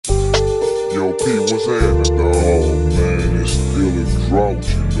Yo, P, what's happening, dog? Oh man, it's still a drought,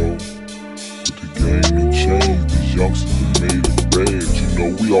 you know. But the game done changed, these youngsters done made it bad. You know,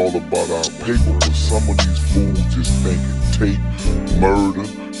 we all about our paper, but some of these fools just think it take murder.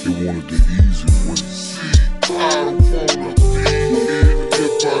 They wanted the easy way. See, I don't wanna be here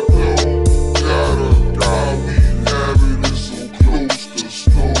if I don't gotta. Why we have it is so close to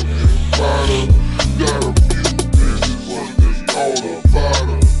snorting powder. Got a few bitches, but they all about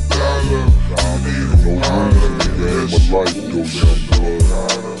a dollar. No rules in the game of life, though, young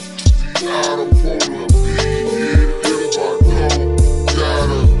blood. See, I don't wanna be here if I don't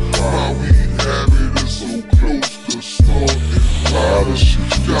gotta. Why we have it is so close to snorting A lot powder. of shit you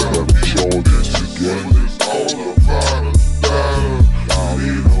just gotta charge into the game. It's all about a dollar.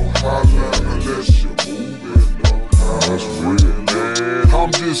 You don't holler unless you're moving no That's real. man.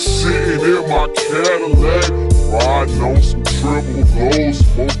 I'm just sitting in my Cadillac, riding on some triple gold,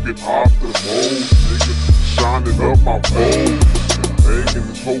 smoking off the mold, nigga, shining up my bowl. Making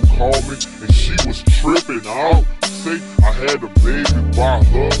this hoe call me, and she was tripping out. Say I had a baby by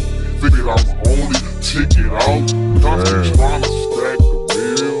her, figured I was only ticket out. Constantly trying to stack the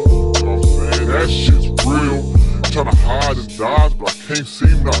meal, you know what I'm saying? That shit's real. Tryna hide and dodge, but I can't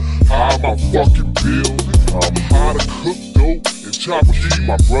seem to hide my fucking bill. I'm how to cook dope and chop key,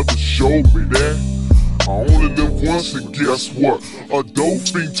 my brother showed me that. I only live once, and guess what? A dope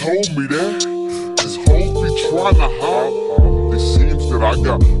fiend told me that. This hoe be tryna hide. It seems that I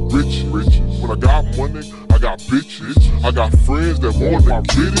got riches. When I got money, I got bitches. I got friends that want to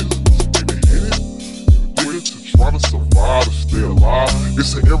get it. And they hit it. Nigga, to try to survive, to stay alive.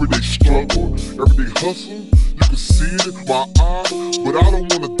 It's an everyday struggle, everyday hustle. You can see it in my eyes, but I don't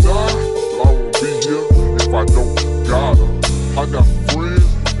wanna die. I don't wanna be here if I don't gotta. I got friends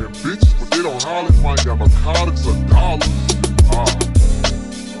and bitches, but they don't holler if I ain't got narcotics or dollars.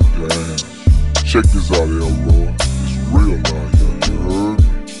 Damn. Check this out, Elroy. It's real out here, you heard me?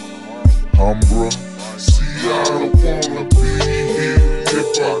 Humbra. See, I don't wanna be here if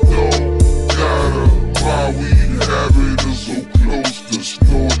I don't gotta. Why we have it is so close to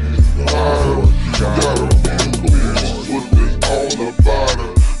snorting powder. Got a few bitches, but they all about a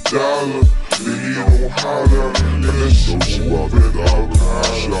dollar. They don't holler unless you move it all the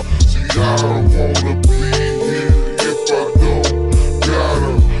shop. See, I don't wanna be here if I don't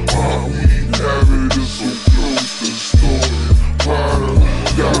gotta. Why we have it is so close to snorting powder.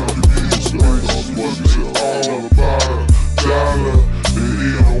 Got a few bitches, but they all about a dollar.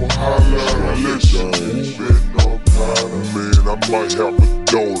 They don't holler unless you move it no powder. Man, I might have a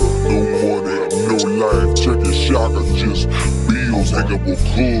daughter, no money, no life, checking shocker, just bills, hanging with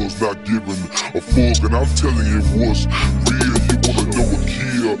cuz, not giving a fuck, and I'm telling you what's real. You wanna know what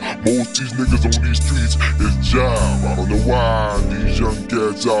kill most these niggas on these streets is job. I don't know why these young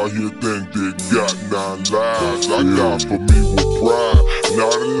cats out here think they got 9 lives. I got for me with pride,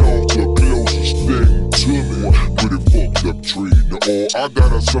 not alone the closest thing to me. Pretty fucked up tree, or I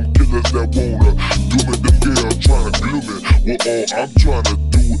got some killers that wanna do me, them girls tryna glue me. Well, all I'm tryna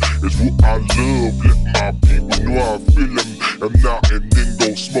do is what I love. Let my people know I feel them. I'm not and then go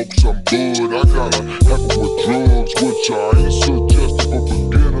smoke some bud. I gotta have it with drugs, which I ain't suggesting for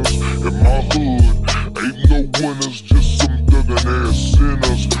beginners. In my hood, ain't no winners, just some thuggin' ass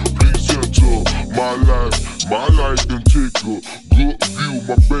sinners. Please enter my life can take a good view.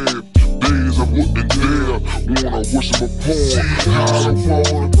 My bad days I wasn't there, wanna wish them upon. I don't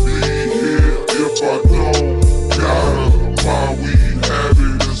wanna be here if I don't gotta. Why we have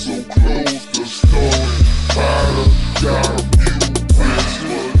it is so close to snorting powder. Got a few bitches,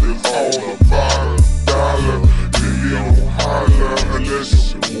 but it's all about a dollar. And you don't holler unless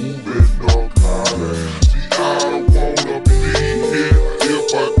you moving no collar. See, I don't wanna be here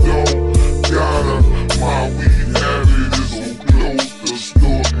if I don't gotta. Why we have it is so close to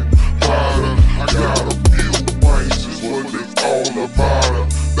snorting powder. I got a few vices, but it's all about a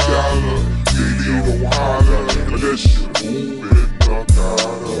dollar. And you don't holler unless you moving no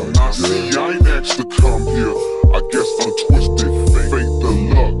collar. I see I ain't asked to come here. I guess I'm twisted, fate the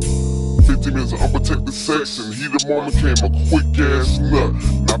luck. 50 minutes of unprotected sex, and he the moment came a quick ass nut.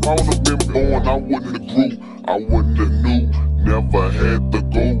 Now if I would've been born, I wouldn't have grew, I wouldn't have knew. Never had to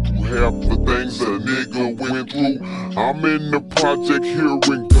go through half the things a nigga went through. I'm in the project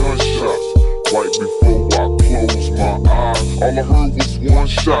hearing gunshots right before I closed my eyes. All I heard was one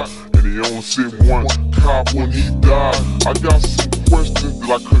shot, and he only said one cop when he died. I got some questions that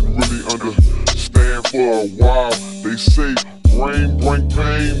I couldn't really understand for a while. They say rain bring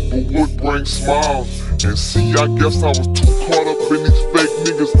pain, but wood bring smiles. And see, I guess I was too caught up in these fake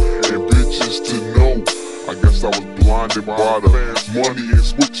niggas and bitches to know I guess I was blinded by the money and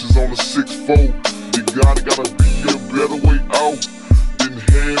switches on the 6-4. You gotta be a better way out than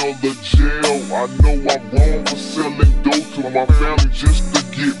hell or jail. I know I'm wrong for selling dope to my family just to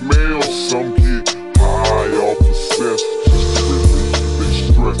get mail. Some get high off the cess just to relieve their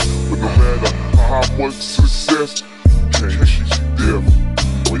stress. But no matter how much success, can't cheat death.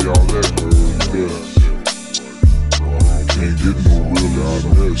 Where y'all at? Can't get no real out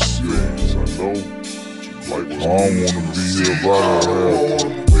of that shit. I know. Like, I don't wanna be here if I don't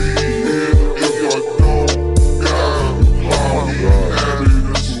have to.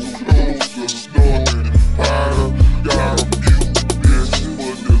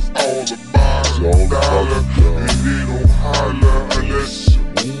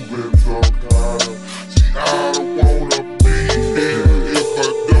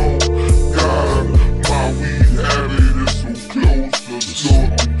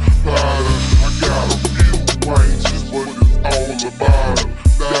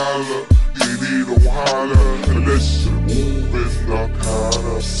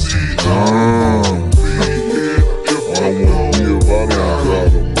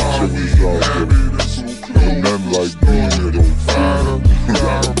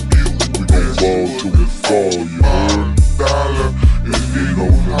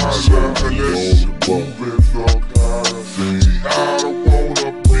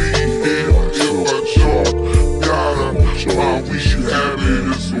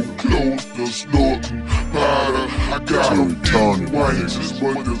 Just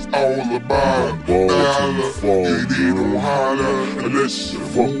what it's all about. Dollar, it ain't no holler unless you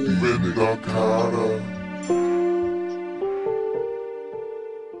fuck with the Carter.